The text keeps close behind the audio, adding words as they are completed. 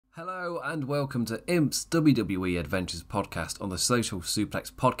Hello and welcome to Imp's WWE Adventures podcast on the Social Suplex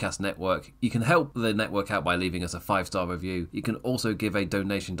Podcast Network. You can help the network out by leaving us a 5-star review. You can also give a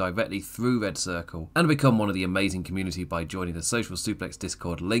donation directly through Red Circle and become one of the amazing community by joining the Social Suplex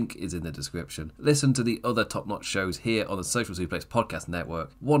Discord. Link is in the description. Listen to the other top-notch shows here on the Social Suplex Podcast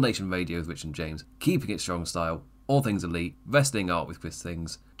Network. One Nation Radio with Rich and James, Keeping It Strong Style, All Things Elite, Wrestling Art with Chris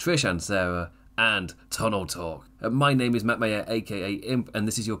Things, Trish and Sarah, and Tunnel Talk. My name is Matt Maher, aka Imp, and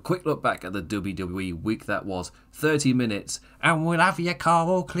this is your quick look back at the WWE week that was. 30 minutes, and we'll have your car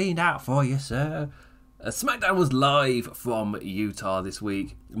all cleaned out for you, sir. SmackDown was live from Utah this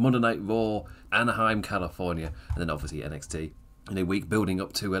week, Monday Night Raw, Anaheim, California, and then obviously NXT. In a week building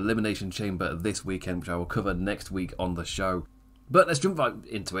up to Elimination Chamber this weekend, which I will cover next week on the show. But let's jump right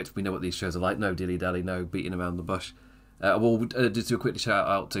into it. We know what these shows are like. No dilly-dally, no beating around the bush. We'll just do a quick shout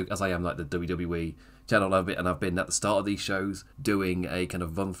out to, as I am like the WWE channel of it, and I've been at the start of these shows doing a kind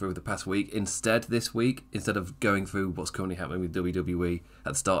of run through the past week. Instead of going through what's currently happening with WWE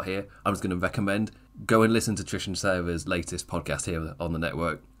at the start here, I'm just going to recommend go and listen to Trish and Sarah's latest podcast here on the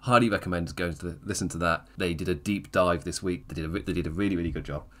network. Highly recommend going to listen to that. They did a deep dive this week. They did a really, really good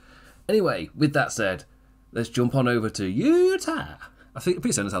job. Anyway, with that said, let's jump on over to Utah. I think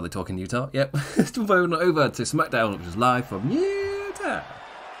pretty soon that's how they talk in Utah. Yep. Let's jump on over to SmackDown, which is live from Utah.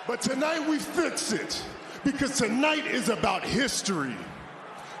 But tonight we fix it, because tonight is about history.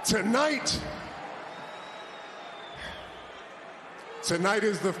 Tonight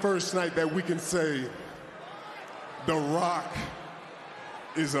is the first night that we can say The Rock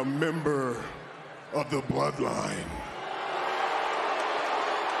is a member of the Bloodline.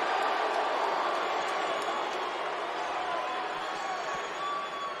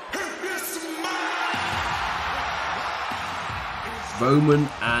 Roman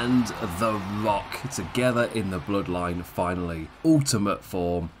and The Rock together in the Bloodline finally. Ultimate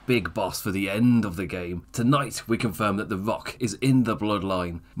form, big boss for the end of the game. Tonight we confirm that The Rock is in the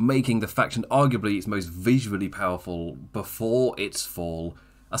Bloodline, making the faction arguably its most visually powerful before its fall.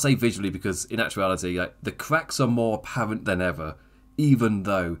 I say visually because in actuality the cracks are more apparent than ever, even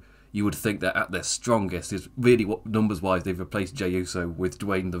though you would think that at their strongest is really what numbers-wise they've replaced Jey Uso with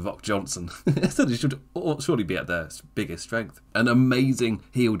Dwayne The Rock Johnson. So they should surely be at their biggest strength. An amazing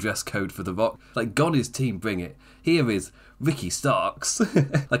heel dress code for The Rock. God, his team bring it. Here is Ricky Starks,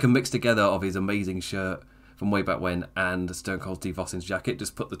 like a mix together of his amazing shirt from way back when and Stone Cold Steve Austin's jacket.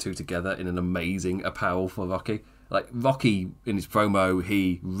 Just put the two together in an amazing apparel for Rocky. Rocky in his promo,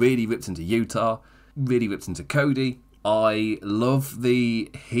 he really rips into Utah, really rips into Cody. I love the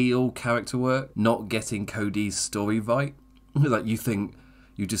heel character work, not getting Cody's story right. You think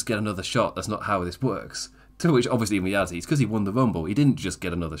you just get another shot, that's not how this works. To which, obviously, in reality, it's because he won the Rumble. He didn't just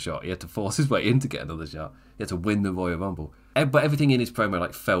get another shot, he had to force his way in to get another shot. He had to win the Royal Rumble. But everything in his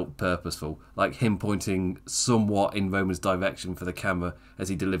promo felt purposeful, him pointing somewhat in Roman's direction for the camera as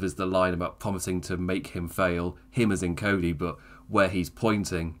he delivers the line about promising to make him fail, him as in Cody, but where he's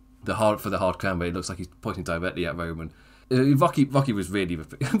pointing for the hard camera, it looks like he's pointing directly at Roman. Rocky was really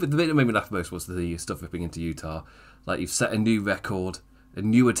ripping. But the bit that made me laugh most was the stuff ripping into Utah. You've set a new record, a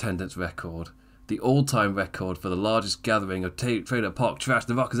new attendance record, the all-time record for the largest gathering of trailer park trash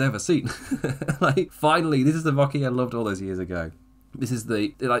The Rock has ever seen. Finally, this is the Rocky I loved all those years ago. This is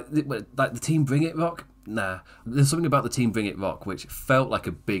the Team Bring It Rock? Nah. There's something about the Team Bring It Rock which felt like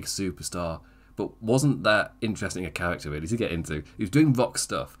a big superstar, but wasn't that interesting a character really to get into. He was doing rock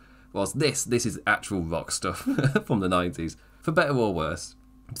stuff. Whilst this is actual rock stuff from the 90s, for better or worse.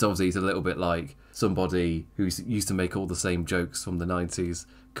 So obviously he's a little bit like somebody who used to make all the same jokes from the 90s,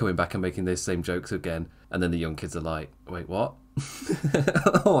 coming back and making those same jokes again, and then the young kids are like, wait, what?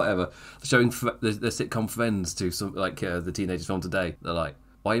 Or whatever. Showing the sitcom Friends to some the teenagers from today. They're like,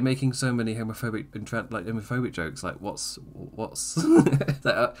 why are you making so many homophobic jokes? What's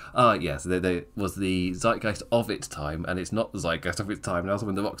yes, they was the zeitgeist of its time, and it's not the zeitgeist of its time now. So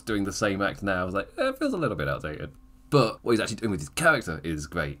when The Rock's doing the same act now, it's it feels a little bit outdated. But what he's actually doing with his character is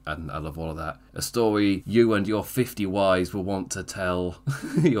great, and I love all of that. A story you and your 50 wives will want to tell.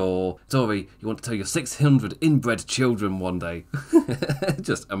 Your story you want to tell your 600 inbred children one day.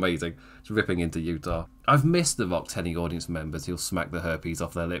 Just amazing. Just ripping into Utah. I've missed The Rock telling audience members he'll smack the herpes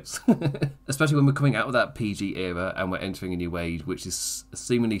off their lips. Especially when we're coming out of that PG era and we're entering a new age, which is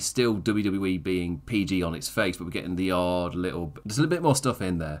seemingly still WWE being PG on its face, but we're getting the odd little... There's a little bit more stuff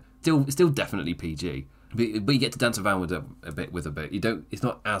in there. Still definitely PG. But you get to dance around with it a bit. You don't. It's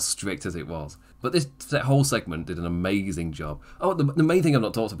not as strict as it was. But that whole segment did an amazing job. Oh, the main thing I've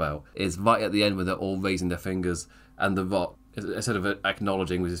not talked about is right at the end when they're all raising their fingers, and The Rock, instead of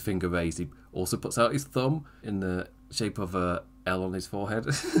acknowledging with his finger raised, he also puts out his thumb in the shape of a L on his forehead.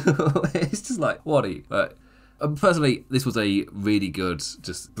 It's just like, what are you? Personally, this was a really good,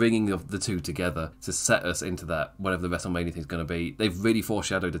 just bringing of the two together to set us into that, whatever the WrestleMania thing's going to be. They've really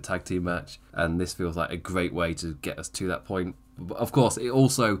foreshadowed a tag team match, and this feels like a great way to get us to that point. But of course, it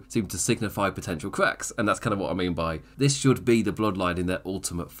also seemed to signify potential cracks, and that's kind of what I mean by this should be the Bloodline in their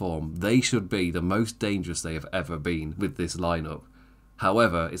ultimate form. They should be the most dangerous they have ever been with this lineup.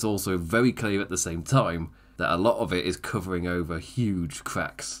 However, it's also very clear at the same time that a lot of it is covering over huge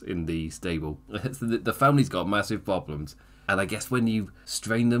cracks in the stable. The family's got massive problems, and I guess when you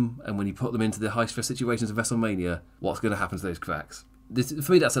strain them and when you put them into the high-stress situations of WrestleMania, what's going to happen to those cracks?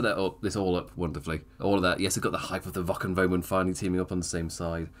 For me, that set this all up wonderfully. All of that, yes, you've got the hype of the Rock and Roman finally teaming up on the same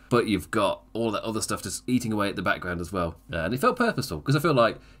side, but you've got all that other stuff just eating away at the background as well. And it felt purposeful, because I feel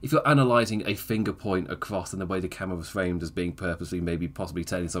like if you're analysing a finger point across and the way the camera was framed as being purposely, maybe possibly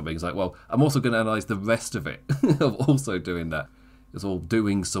telling something, it's like, well, I'm also going to analyse the rest of it, of also doing that. It's all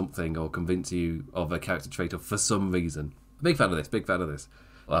doing something or convince you of a character trait for some reason. Big fan of this.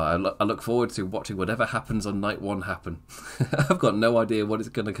 Well, I look forward to watching whatever happens on night one happen. I've got no idea what it's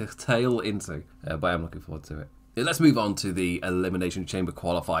going to curtail into, but I'm looking forward to it. Let's move on to the Elimination Chamber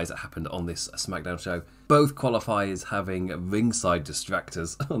qualifiers that happened on this SmackDown show. Both qualifiers having ringside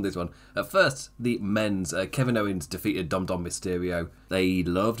distractors on this one. At first, the men's Kevin Owens defeated Dom Mysterio. They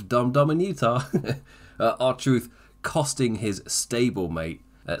loved Dom in Utah. R-Truth costing his stablemate.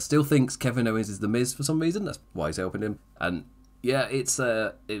 Still thinks Kevin Owens is the Miz for some reason. That's why he's helping him. And yeah, it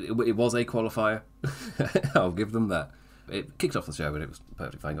was a qualifier. I'll give them that. It kicked off the show and it was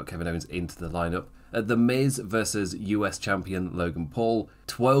perfectly fine. Got Kevin Owens into the lineup. The Miz versus US champion Logan Paul.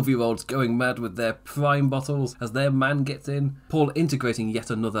 12-year-olds going mad with their prime bottles as their man gets in. Paul integrating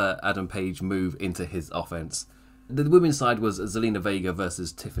yet another Adam Page move into his offense. The women's side was Zelina Vega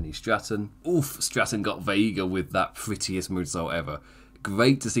versus Tiffany Stratton. Oof, Stratton got Vega with that prettiest moonsault ever.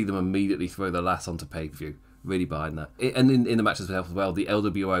 Great to see them immediately throw the last onto pay-per-view. Really behind that. And in the match as well, the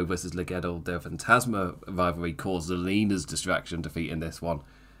LWO versus Legado del Fantasma rivalry caused Zelina's distraction defeat in this one.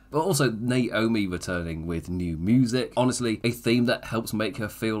 But also Naomi returning with new music. Honestly, a theme that helps make her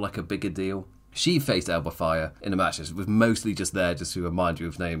feel like a bigger deal. She faced Alba Fire in a match that was mostly just there just to remind you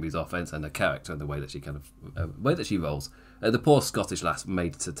of Naomi's offense and her character and the way that she rolls. The poor Scottish lass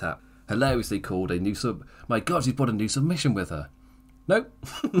made to tap. Hilariously called a new My God, she's brought a new submission with her. Nope.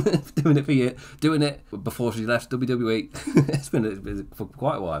 Doing it for you. Doing it before she left WWE. It's been for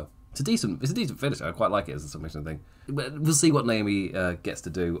quite a while. It's a decent finish. I quite like it as a submission thing. But we'll see what Naomi gets to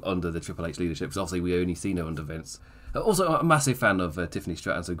do under the Triple H leadership, because obviously we only seen her under Vince. Also, a massive fan of Tiffany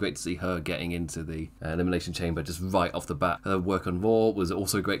Stratton, so great to see her getting into the Elimination Chamber just right off the bat. Her work on Raw was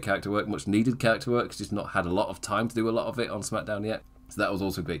also great character work, much needed character work. She's not had a lot of time to do a lot of it on SmackDown yet. So that was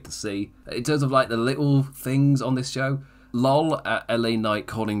also great to see. In terms of like the little things on this show, lol at LA Knight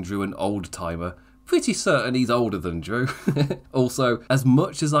calling Drew an old timer. Pretty certain he's older than Drew. Also, as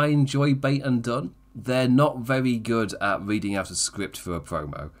much as I enjoy Bait and Dunn, they're not very good at reading out a script for a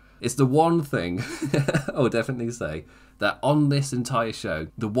promo. It's the one thing I would definitely say that on this entire show,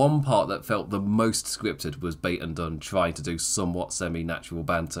 the one part that felt the most scripted was Bait and Dunn trying to do somewhat semi-natural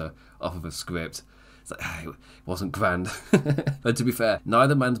banter off of a script. It's like, it wasn't grand. But to be fair,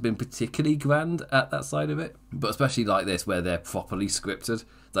 neither man's been particularly grand at that side of it. But especially like this, where they're properly scripted.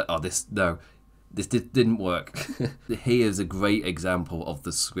 It's like, this didn't work. Here's a great example of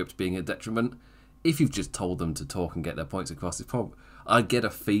the script being a detriment. If you've just told them to talk and get their points across, I get a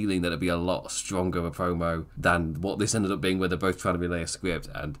feeling that it'd be a lot stronger a promo than what this ended up being, where they're both trying to relay a script,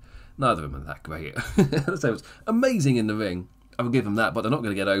 and neither of them are that great. So it's amazing in the ring. I will give them that, but they're not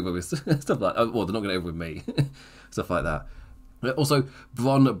going to get over with stuff like that. Well, they're not going to get over with me. Stuff like that. Also,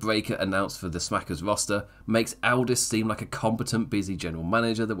 Bron Breakker announced for the Smackers roster makes Aldis seem like a competent, busy general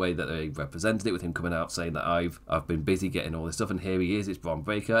manager, the way that they represented it, with him coming out saying that I've been busy getting all this stuff, and here he is, it's Bron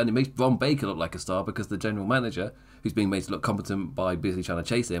Breakker. And it makes Bron Breakker look like a star because the general manager, who's being made to look competent by busy trying to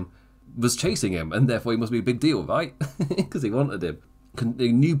chase him, was chasing him, and therefore he must be a big deal, right? Because he wanted him.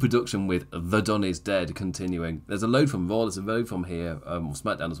 The new production with The Dunn is Dead continuing. There's a load from Raw, there's a load from here, or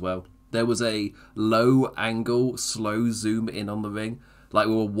SmackDown as well. There was a low angle, slow zoom in on the ring, like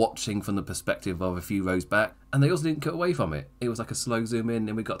we were watching from the perspective of a few rows back, and they also didn't cut away from it. It was like a slow zoom in,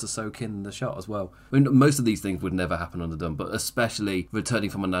 and we got to soak in the shot as well. I mean, most of these things would never happen on The Dunn, but especially returning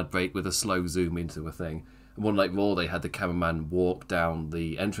from an ad break with a slow zoom into a thing. One like Raw, they had the cameraman walk down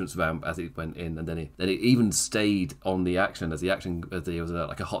the entrance ramp as it went in, and then it even stayed on the action as there was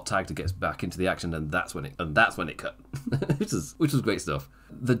like a hot tag to get back into the action, and that's when it cut, which was great stuff.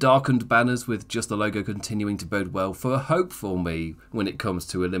 The darkened banners with just the logo continuing to bode well for a hope for me when it comes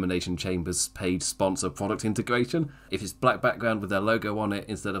to Elimination Chamber's paid sponsor product integration. If it's black background with their logo on it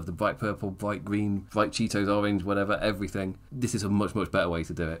instead of the bright purple, bright green, bright Cheetos orange, whatever, everything, this is a much better way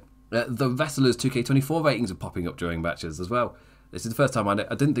to do it. The wrestlers 2K24 ratings are popping up during matches as well. This is the first time I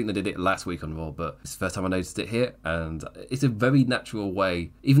didn't think they did it last week on Raw, but it's the first time I noticed it here, and it's a very natural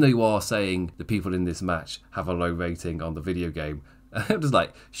way. Even though you are saying the people in this match have a low rating on the video game, I'm just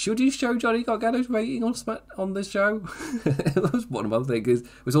like, should you show Johnny Gargano's rating on this show? That was one of my things.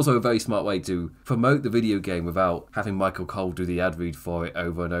 It was also a very smart way to promote the video game without having Michael Cole do the ad read for it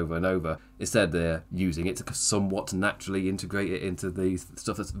over and over and over. Instead, they're using it to somewhat naturally integrate it into the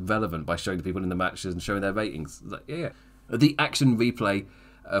stuff that's relevant by showing the people in the matches and showing their ratings. Like, yeah. The action replay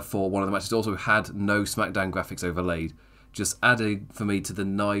for one of the matches also had no SmackDown graphics overlaid, just adding for me to the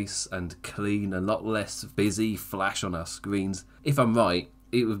nice and clean, a lot less busy flash on our screens. If I'm right,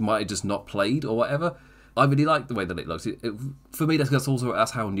 it might have just not played or whatever. I really like the way that it looks. For me,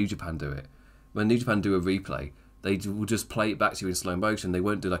 that's how New Japan do it. When New Japan do a replay, they will just play it back to you in slow motion. They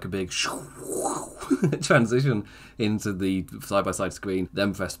won't do like a big transition into the side-by-side screen,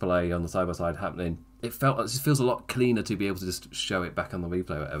 then press play on the side-by-side happening. It just feels a lot cleaner to be able to just show it back on the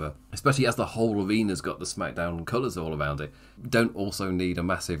replay or whatever. Especially as the whole arena's got the SmackDown colours all around it. You don't also need a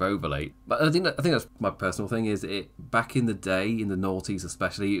massive overlay. But I think that's my personal thing, is it back in the day, in the noughties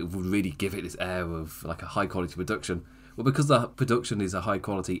especially, it would really give it this air of like a high quality production. Well, because the production is a high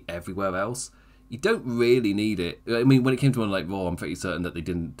quality everywhere else, you don't really need it. I mean, when it came to one like Raw, I'm pretty certain that they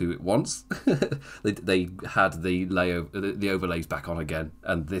didn't do it once. they had the overlays back on again,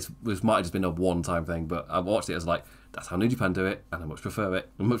 and this might have just been a one-time thing, but I watched it as like, that's how New Japan do it, and I much prefer it.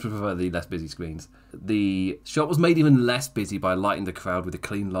 I much prefer the less busy screens. The shot was made even less busy by lighting the crowd with a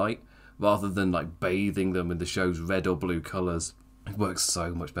clean light, rather than like bathing them in the show's red or blue colours. It works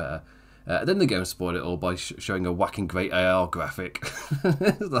so much better. Then they go and spoil it all by showing a whacking great AR graphic.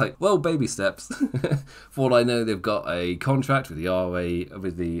 It's like, well, baby steps. For all I know, they've got a contract with the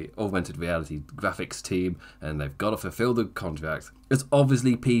augmented reality graphics team, and they've got to fulfill the contract. There's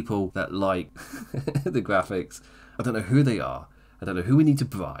obviously people that like the graphics. I don't know who they are. I don't know who we need to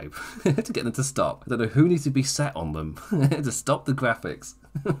bribe to get them to stop. I don't know who needs to be set on them to stop the graphics.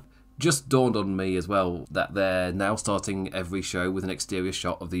 Just dawned on me as well that they're now starting every show with an exterior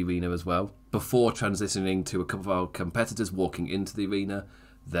shot of the arena as well, before transitioning to a couple of our competitors walking into the arena.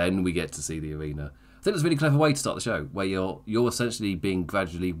 Then we get to see the arena. I think that's a really clever way to start the show, where you're essentially being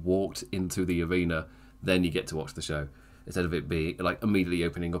gradually walked into the arena, then you get to watch the show, instead of it being like immediately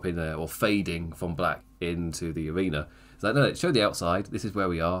opening up in there or fading from black into the arena. It's like, no, show the outside, this is where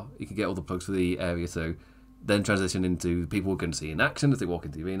we are, you can get all the plugs for the area too, then transition into people we're going to see in action as they walk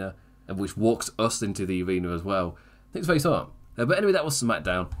into the arena, and which walks us into the arena as well. I think it's very smart. But anyway, that was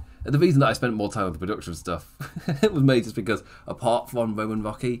SmackDown. The reason that I spent more time on the production stuff was made just because, apart from Roman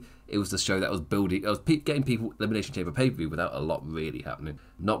Rocky, it was the show that was building. I was getting people Elimination Chamber pay-per-view without a lot really happening.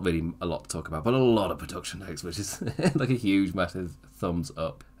 Not really a lot to talk about, but a lot of production notes, which is like a huge, massive thumbs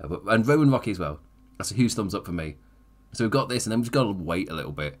up. And Roman Rocky as well. That's a huge thumbs up for me. So we've got this, and then we've got to wait a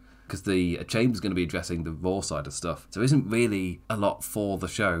little bit, because the Chamber's going to be addressing the Raw side of stuff. So there isn't really a lot for the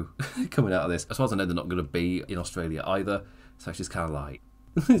show coming out of this. As far as I know, they're not going to be in Australia either. So it's just kind of like,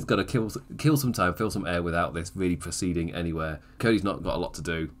 it's got to kill some time, fill some air without this really proceeding anywhere. Cody's not got a lot to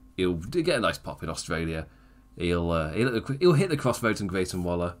do. He'll get a nice pop in Australia. He'll hit the crossroads and Grayson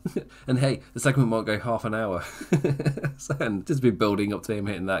Waller. And hey, the segment won't go half an hour. And just be building up to him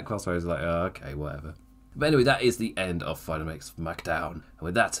hitting that crossroads, like, oh, okay, whatever. But anyway, that is the end of Friday Night SmackDown. And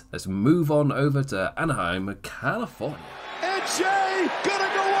with that, let's move on over to Anaheim, California. And Jay gonna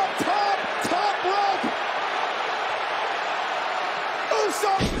go up top rope.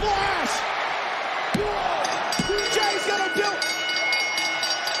 Uso splash. Jay's gonna do it.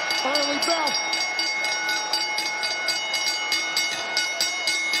 Early bell.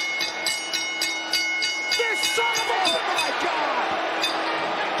 This son of a... Oh my God.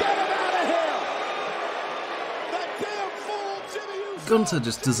 Get him out of here. That damn fool Jimmy Uso. Gunther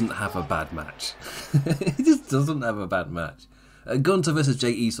just doesn't have a bad match. He just doesn't have a bad match. Gunther versus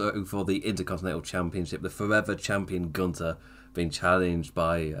Jey Uso for the Intercontinental Championship. The forever champion Gunther being challenged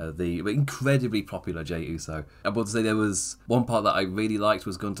by the incredibly popular Jey Uso. I want to say there was one part that I really liked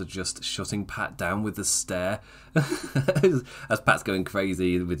was Gunther just shutting Pat down with the stare. As Pat's going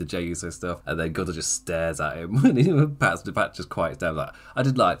crazy with the Jey Uso stuff, and then Gunther just stares at him. And Pat just quiets down. Like, I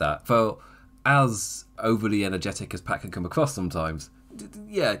did like that. For as overly energetic as Pat can come across sometimes,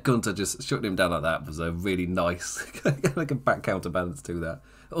 yeah, Gunther just shutting him down like that was a really nice like a back counterbalance to that.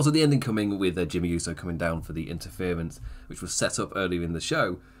 Also, the ending coming with Jimmy Uso coming down for the interference, which was set up earlier in the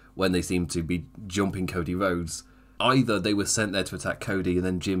show when they seemed to be jumping Cody Rhodes. Either they were sent there to attack Cody and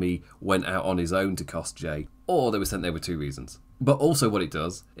then Jimmy went out on his own to cost Jay, or they were sent there with two reasons. But also what it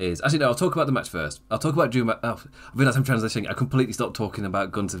does is... Actually, no, I'll talk about the match first. I'll talk about Drew... I realise I'm transitioning. I completely stopped talking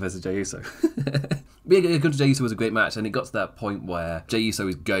about Gunther versus Jey Uso. Yeah, Gunther Jey Uso was a great match, and it got to that point where Jey Uso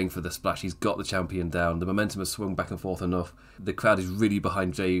is going for the splash. He's got the champion down. The momentum has swung back and forth enough. The crowd is really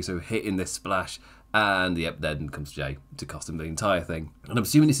behind Jey Uso hitting this splash. And yep, then comes Jay to cost him the entire thing. And I'm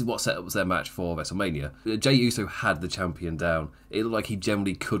assuming this is what set up their match for WrestleMania. Jey Uso had the champion down. It looked like he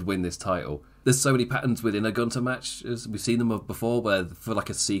generally could win this title. There's so many patterns within a Gunther match, as we've seen them before, where for like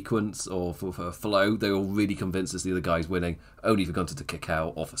a sequence or for a flow, they're all really convinced it's the other guy's winning, only for Gunther to kick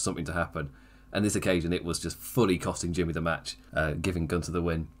out or for something to happen. And this occasion, it was just fully costing Jimmy the match, giving Gunther the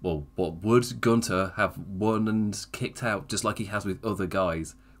win. Well, what would Gunther have won and kicked out, just like he has with other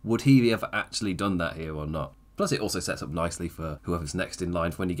guys? Would he have actually done that here or not? Plus, it also sets up nicely for whoever's next in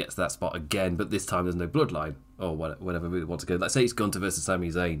line for when he gets to that spot again, but this time there's no Bloodline, or whatever we want to go. Let's say it's Gunther versus Sami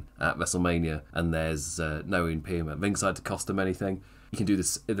Zayn at WrestleMania, and there's no Imperium at ringside to cost them anything. You can do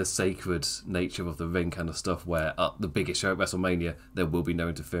this the sacred nature of the ring kind of stuff, where at the biggest show at WrestleMania, there will be no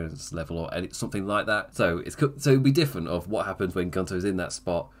interference level or something like that. So it'd be different of what happens when Gunther is in that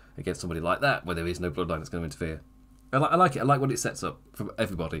spot against somebody like that, where there is no Bloodline that's going to interfere. I like it. I like what it sets up for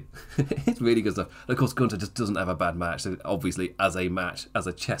everybody. It's really good stuff. And of course, Gunther just doesn't have a bad match. So obviously, as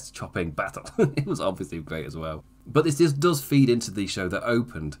a chest-chopping battle, it was obviously great as well. But this does feed into the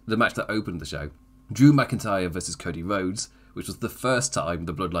match that opened the show. Drew McIntyre versus Cody Rhodes, which was the first time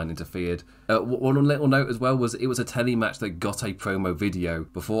the Bloodline interfered. One little note as well was it was a telly match that got a promo video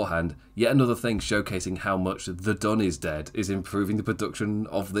beforehand. Yet another thing showcasing how much The Done is Dead is improving the production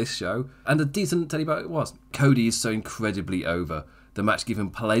of this show. And a decent telly bout it was. Cody is so incredibly over. The match gave him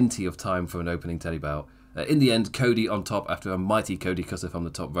plenty of time for an opening telly bout. In the end, Cody on top after a mighty Cody cutter from the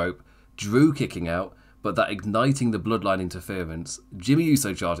top rope. Drew kicking out, but that igniting the Bloodline interference. Jimmy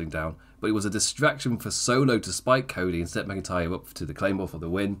Uso charging down, but it was a distraction for Solo to spike Cody and set McIntyre up to the Claymore for the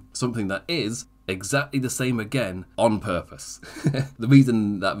win. Something that is exactly the same again on purpose. The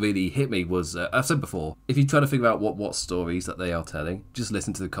reason that really hit me was, I've said before, if you're trying to figure out what stories that they are telling, just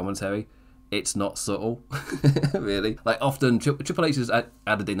listen to the commentary. It's not subtle, really. Like often, Triple H has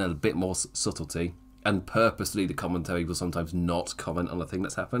added in a bit more subtlety. And purposely the commentary will sometimes not comment on a thing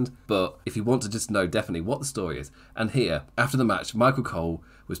that's happened. But if you want to just know definitely what the story is. And here, after the match, Michael Cole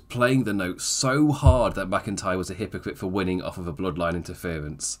was playing the note so hard that McIntyre was a hypocrite for winning off of a Bloodline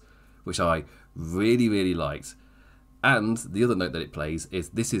interference, which I really, really liked. And the other note that it plays is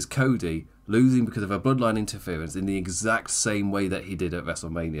this is Cody losing because of a Bloodline interference in the exact same way that he did at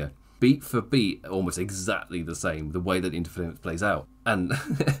WrestleMania. Beat for beat, almost exactly the same, the way that the interference plays out. And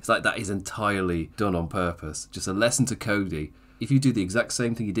it's like that is entirely done on purpose. Just a lesson to Cody. If you do the exact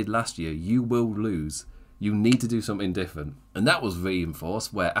same thing you did last year, you will lose. You need to do something different. And that was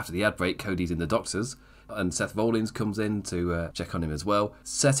reinforced where after the ad break, Cody's in the doctors and Seth Rollins comes in to check on him as well,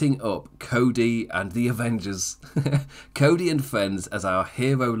 setting up Cody and the Avengers. Cody and friends as our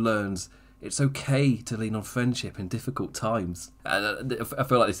hero learns it's okay to lean on friendship in difficult times. And I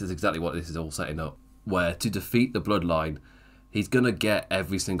feel like this is exactly what this is all setting up. Where to defeat the Bloodline, he's going to get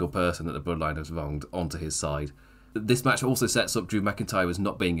every single person that the Bloodline has wronged onto his side. This match also sets up Drew McIntyre as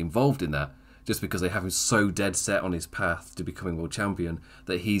not being involved in that, just because they have him so dead set on his path to becoming world champion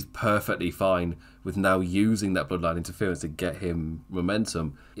that he's perfectly fine with now using that Bloodline interference to get him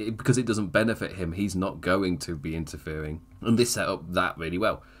momentum. Because it doesn't benefit him, he's not going to be interfering. And this set up that really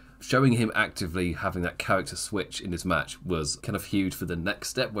well. Showing him actively having that character switch in this match was kind of huge for the next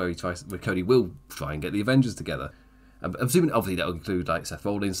step where Cody will try and get the Avengers together. I'm assuming obviously that will include like Seth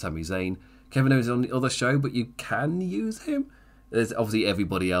Rollins, Sami Zayn. Kevin Owens is on the other show, but you can use him. There's obviously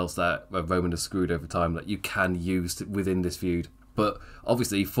everybody else that Roman has screwed over time that you can use within this feud. But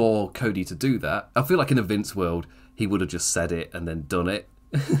obviously for Cody to do that, I feel like in a Vince world, he would have just said it and then done it.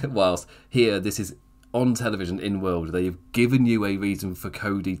 Whilst here, this is on television in world, they've given you a reason for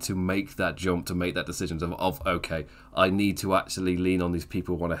Cody to make that jump, to make that decision of okay, I need to actually lean on these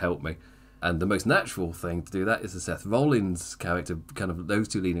people who want to help me. And the most natural thing to do that is the Seth Rollins character, kind of those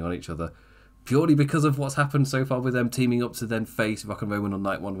two leaning on each other, purely because of what's happened so far with them teaming up to then face Rock and Roman on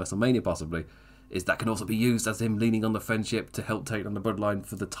night one WrestleMania possibly, is that can also be used as him leaning on the friendship to help take on the Bloodline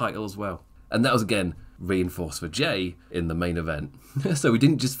for the title as well. And that was again reinforced for Jay in the main event. So we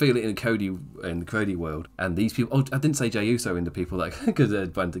didn't just feel it in the Cody world. And these people, I didn't say Jey Uso in the people that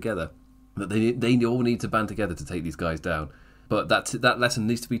could band together. that they all need to band together to take these guys down. But that lesson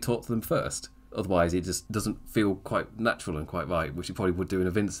needs to be taught to them first. Otherwise, it just doesn't feel quite natural and quite right, which it probably would do in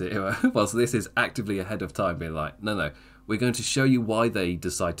a Vince era. Well, so this is actively ahead of time, being like, no, we're going to show you why they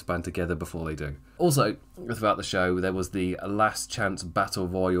decide to band together before they do. Also, throughout the show, there was the Last Chance Battle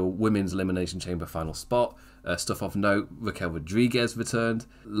Royal Women's Elimination Chamber final spot. Stuff of note, Raquel Rodriguez returned.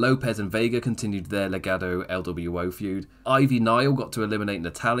 Lopez and Vega continued their Legado LWO feud. Ivy Nile got to eliminate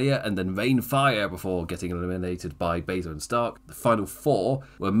Natalya and then rain fire before getting eliminated by Baszler and Stark. The final four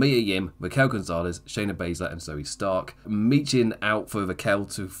were Mia Yim, Raquel Gonzalez, Shayna Baszler and Zoe Stark, meeting out for Raquel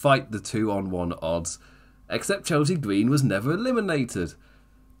to fight the 2-on-1 odds. Except Chelsea Green was never eliminated.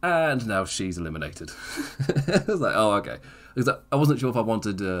 And now she's eliminated. I was like, oh, okay. Because I wasn't sure if I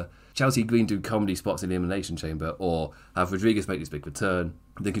wanted Chelsea Green do comedy spots in the Elimination Chamber or have Rodriguez make this big return.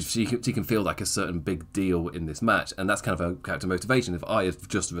 Because she can feel like a certain big deal in this match. And that's kind of a character motivation. If I have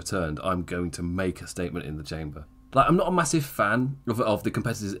just returned, I'm going to make a statement in the chamber. Like, I'm not a massive fan of the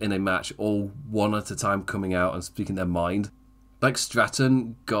competitors in a match all one at a time coming out and speaking their mind. Like,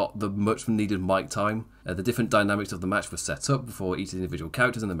 Stratton got the much needed mic time. The different dynamics of the match were set up before each individual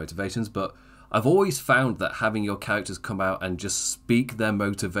characters and their motivations, but I've always found that having your characters come out and just speak their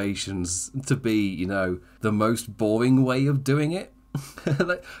motivations to be, the most boring way of doing it.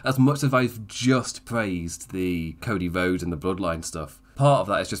 Like, as much as I've just praised the Cody Rhodes and the Bloodline stuff, part of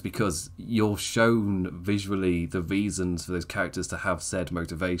that is just because you're shown visually the reasons for those characters to have said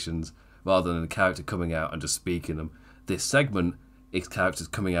motivations rather than a character coming out and just speaking them. This segment is characters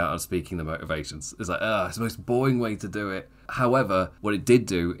coming out and speaking their motivations. It's like, it's the most boring way to do it. However, what it did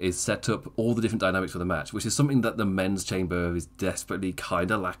do is set up all the different dynamics for the match, which is something that the men's chamber is desperately kind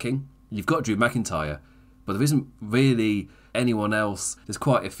of lacking. You've got Drew McIntyre, but there isn't really anyone else. There's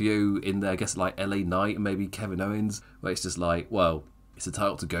quite a few in there, I guess, like LA Knight and maybe Kevin Owens, where it's just like, well, it's a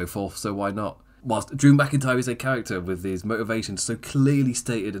title to go for, so why not? Whilst Drew McIntyre is a character with his motivations so clearly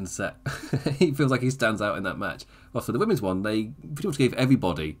stated and set, he feels like he stands out in that match. Well, for the women's one, they pretty much gave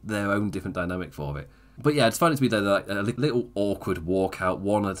everybody their own different dynamic for it. But yeah, I just find it to be like a little awkward walkout,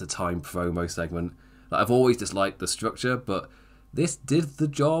 one at a time promo segment. Like, I've always disliked the structure, but this did the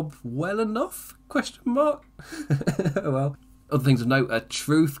job well enough? ? Well, other things of note,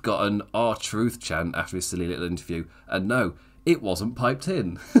 Truth got an R-Truth chant after his silly little interview, and no, it wasn't piped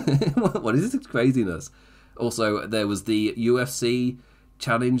in. What is this craziness? Also, there was the UFC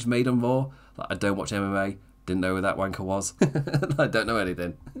challenge made on Raw. Like, I don't watch MMA. Didn't know who that wanker was. I don't know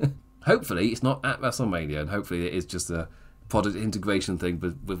anything. Hopefully, it's not at WrestleMania, and hopefully it is just a product integration thing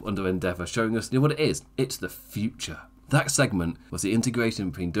with Under Endeavour showing us what it is. It's the future. That segment was the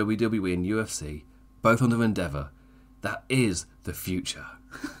integration between WWE and UFC, both under Endeavour. That is the future.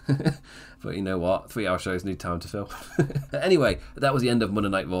 But you know what? 3-hour shows need time to fill. Anyway, that was the end of Monday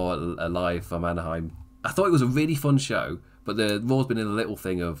Night Raw live from Anaheim. I thought it was a really fun show, but the Raw's been in a little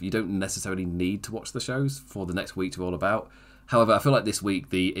thing of you don't necessarily need to watch the shows for the next week to all about. However, I feel like this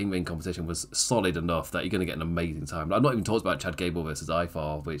week the in-ring competition was solid enough that you're going to get an amazing time. I've not even talked about Chad Gable versus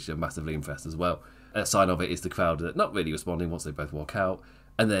Ivar, which are massively impressed as well. A sign of it is the crowd that not really responding once they both walk out.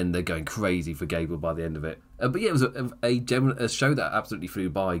 And then they're going crazy for Gable by the end of it. But yeah, it was a show that absolutely flew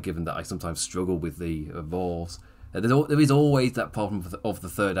by, given that I sometimes struggle with the Raws. There is always that problem of the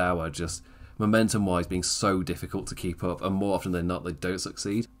third hour, just momentum-wise being so difficult to keep up, and more often than not, they don't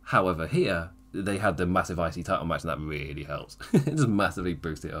succeed. However, here, they had the massive IC title match, and that really helps. It just massively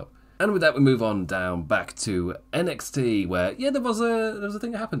boosts it up. And with that, we move on down back to NXT, where, yeah, there was a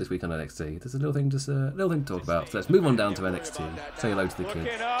thing that happened this week on NXT. There's a little thing to talk about. So let's move on down to NXT. Say hello to the kids.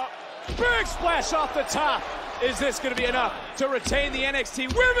 Big splash off the top. Is this going to be enough to retain the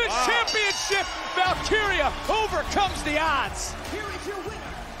NXT Women's Championship? Valkyria overcomes the odds. Here is your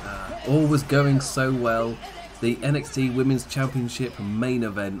winner. All was going so well. The NXT Women's Championship main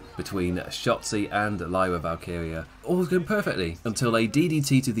event between Shotzi and Lyra Valkyria. All was going perfectly until a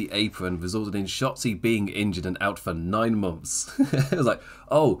DDT to the apron resulted in Shotzi being injured and out for 9 months. It was like,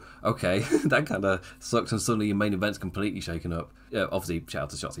 oh, okay, that kind of sucks, and suddenly your main event's completely shaken up. Yeah, obviously, shout out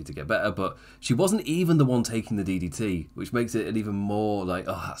to Shotzi to get better, but she wasn't even the one taking the DDT, which makes it an even more like,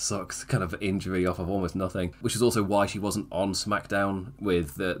 oh, that sucks, kind of injury off of almost nothing. Which is also why she wasn't on SmackDown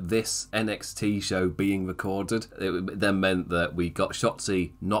with this NXT show being recorded. It then meant that we got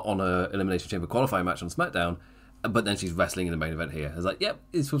Shotzi not on a Elimination Chamber qualifying match on SmackDown, but then she's wrestling in the main event here. I was like, yep,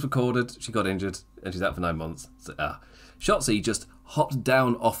 this was recorded, she got injured, and she's out for 9 months. So, Shotzi just hopped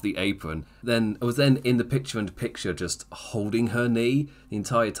down off the apron, was then in the picture-in-picture just holding her knee the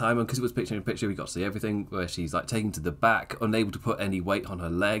entire time, and because it was picture-in-picture, we got to see everything, where she's like taken to the back, unable to put any weight on her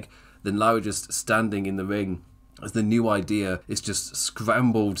leg, then Lyra just standing in the ring, as the new idea is just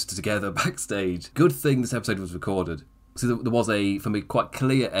scrambled together backstage. Good thing this episode was recorded. So there was a, for me, quite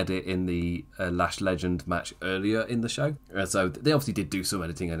clear edit in the Lash Legend match earlier in the show. So they obviously did do some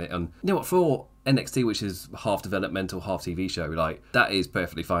editing in it. And you know what, for NXT, which is half developmental, half TV show, like, that is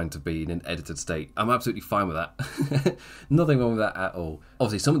perfectly fine to be in an edited state. I'm absolutely fine with that. Nothing wrong with that at all.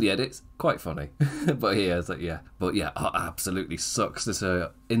 Obviously, some of the edits, quite funny. But here, it's like, yeah. But yeah, absolutely sucks this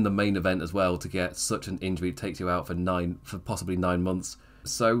in the main event as well, to get such an injury. It takes you out for possibly 9 months.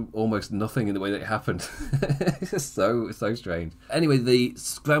 So almost nothing in the way that it happened. It's just so strange. Anyway, the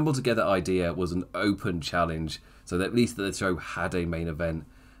scrambled together idea was an open challenge, so that at least the show had a main event.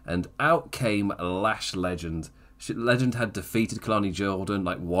 And out came Lash Legend. Legend had defeated Kalani Jordan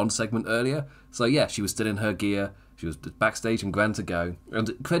like one segment earlier, so yeah, she was still in her gear. She was backstage and grand to go.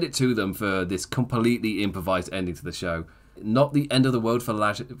 And credit to them for this completely improvised ending to the show. Not the end of the world for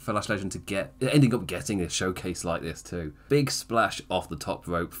Lash Legend to ending up getting a showcase like this too. Big splash off the top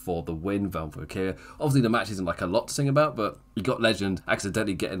rope for the win, for Akira. Obviously the match isn't like a lot to sing about, but you got Legend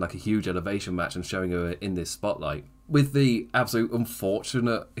accidentally getting like a huge elevation match and showing her in this spotlight. With the absolute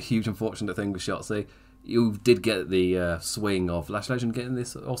huge unfortunate thing with Shotzi, you did get the swing of Lash Legend getting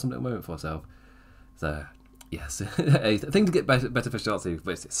this awesome little moment for herself. So yes, a thing to get better for Shotzi,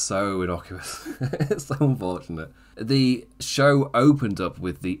 but it's so innocuous. It's so unfortunate. The show opened up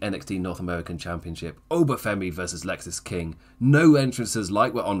with the NXT North American Championship, Obafemi versus Lexis King. No entrances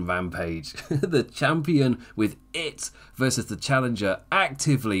like we're on Rampage. The champion with it versus the challenger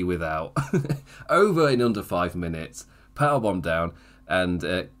actively without. Over in under 5 minutes. Powerbomb down. And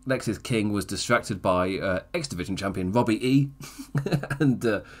Lexis King was distracted by X Division champion Robbie E.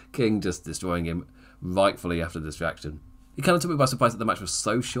 And King just destroying him rightfully after the distraction. It kind of took me by surprise that the match was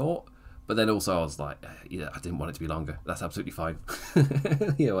so short, but then also I was like, yeah, I didn't want it to be longer. That's absolutely fine.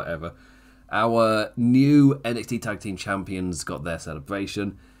 Yeah, whatever. Our new NXT Tag Team Champions got their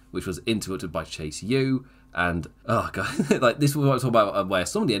celebration, which was interrupted by Chase U. And, oh god, like, this was what I was talking about, where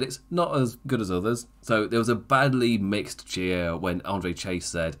some of the edits, not as good as others. So there was a badly mixed cheer when Andre Chase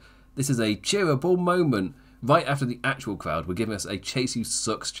said, "This is a cheerable moment." Right after the actual crowd were giving us a Chase U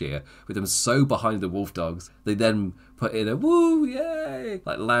Sucks cheer, with them so behind the Wolf Dogs. They then put in a woo, yay,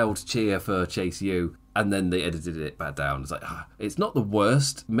 like loud cheer for Chase U, and then they edited it back down. It's like, it's not the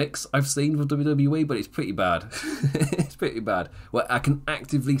worst mix I've seen with WWE, but it's pretty bad. It's pretty bad. Well, I can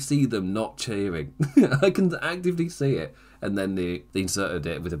actively see them not cheering. I can actively see it. And then they inserted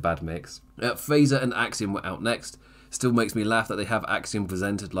it with a bad mix. Fraser and Axiom were out next. Still makes me laugh that they have Axiom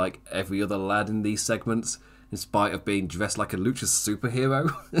presented like every other lad in these segments, in spite of being dressed like a lucha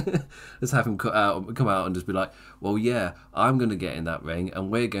superhero. Just have him come out and just be like, well, yeah, I'm going to get in that ring and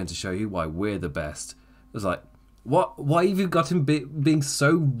we're going to show you why we're the best. It was like, what? Why have you got him being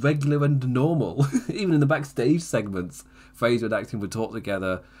so regular and normal? Even in the backstage segments, Fraser and Axiom would talk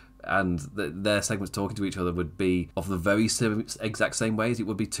together, and their segments talking to each other would be of the very exact same way as it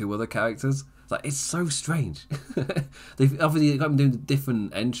would be two other characters. Like, it's so strange. They've obviously got him doing a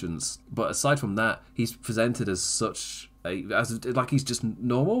different entrance, but aside from that, he's presented as like he's just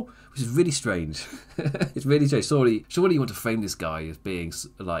normal, which is really strange. It's really strange. Surely you want to frame this guy as being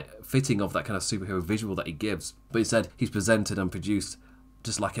like fitting of that kind of superhero visual that he gives, but instead he's presented and produced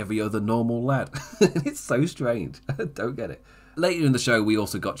just like every other normal lad. It's so strange. I don't get it. Later in the show, we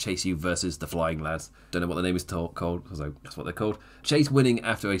also got Chase U versus the Flying Lads. Don't know what the name is called, so that's what they're called. Chase winning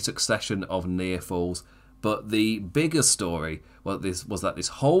after a succession of near falls. But the bigger story was that this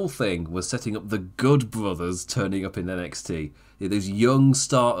whole thing was setting up the Good Brothers turning up in NXT. These young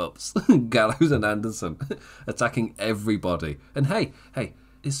startups, Gallows and Anderson, attacking everybody. And hey,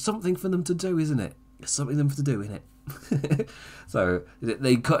 it's something for them to do, isn't it? It's something for them to do, isn't it? So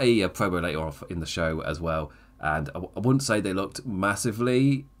they cut a promo later on in the show as well. And I wouldn't say they looked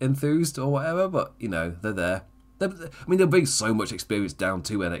massively enthused or whatever, but, you know, they're there. They'll bring so much experience down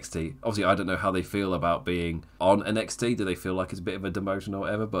to NXT. Obviously, I don't know how they feel about being on NXT. Do they feel like it's a bit of a demotion or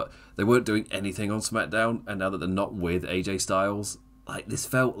whatever? But they weren't doing anything on SmackDown, and now that they're not with AJ Styles, like, this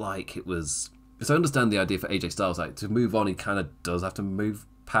felt like it was... So I understand the idea for AJ Styles, like, to move on, he kind of does have to move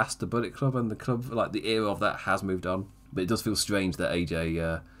past the Bullet Club, and the club, like, the era of that has moved on. But it does feel strange that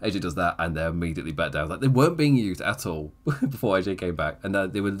AJ does that and they're immediately back down. Like, they weren't being used at all before AJ came back. And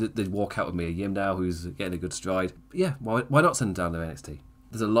they'd walk out with Mia Yim now, who's getting a good stride. But yeah, why not send them down to NXT?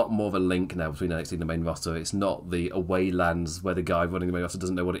 There's a lot more of a link now between NXT and the main roster. It's not the away lands where the guy running the main roster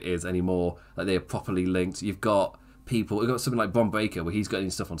doesn't know what it is anymore. Like, they're properly linked. You've got something like Bron Breakker where he's getting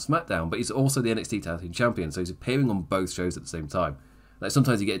stuff on SmackDown, but he's also the NXT Tag Team Champion, so he's appearing on both shows at the same time. Like,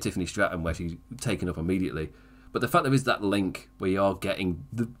 sometimes you get Tiffany Stratton where she's taken up immediately. But the fact there is that link where you are getting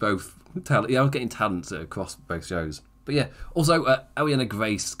getting talent across both shows. But yeah, also Eliana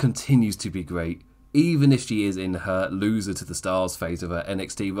Grace continues to be great. Even if she is in her loser to the stars phase of her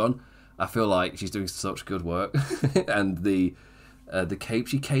NXT run, I feel like she's doing such good work. And the cape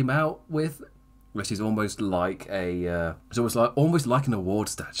she came out with, where she's almost like almost like an award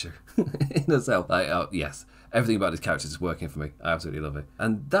statue in herself. Yes, everything about this character is working for me. I absolutely love it.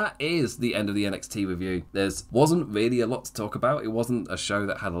 And that is the end of the NXT review. Wasn't really a lot to talk about. It wasn't a show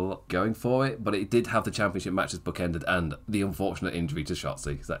that had a lot going for it, but it did have the championship matches bookended and the unfortunate injury to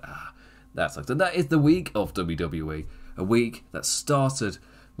Shotzi. So that sucks. And that is the week of WWE. A week that started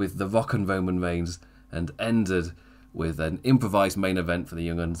with The Rock and Roman Reigns and ended with an improvised main event for the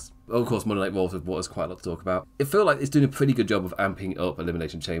Young Uns. Of course, Monday Night Raw was quite a lot to talk about. It feels like it's doing a pretty good job of amping up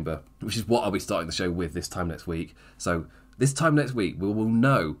Elimination Chamber, which is what I'll be starting the show with this time next week. So this time next week, we will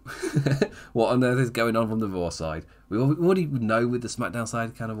know what on earth is going on from the Raw side. We already know with the SmackDown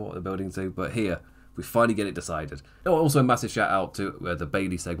side kind of what they're building to, but here, we finally get it decided. Oh, also a massive shout out to the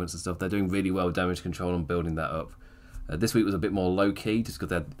Bayley segments and stuff. They're doing really well with Damage Control and building that up. This week was a bit more low-key, just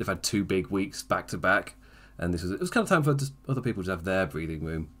because they've had 2 big weeks back-to-back. And it was kind of time for just other people to have their breathing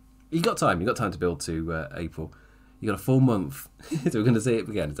room. You got time to build to April. You got a full month, so we're going to see it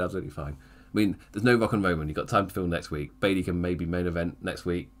again. It's absolutely fine. I mean, there's no Rock and Roman. You got time to film next week. Bayley can maybe main event next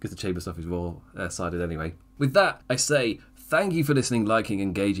week because the Chamber stuff is Raw sided anyway. With that, I say thank you for listening, liking,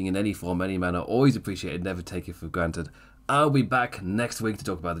 engaging in any form, any manner. Always appreciated. Never take it for granted. I'll be back next week to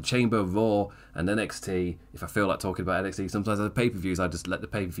talk about the Chamber, Raw, and NXT. If I feel like talking about NXT, sometimes at the pay-per-views, I just let the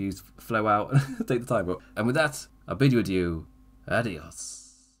pay-per-views flow out and take the time up. And with that, I bid you adieu. Adios.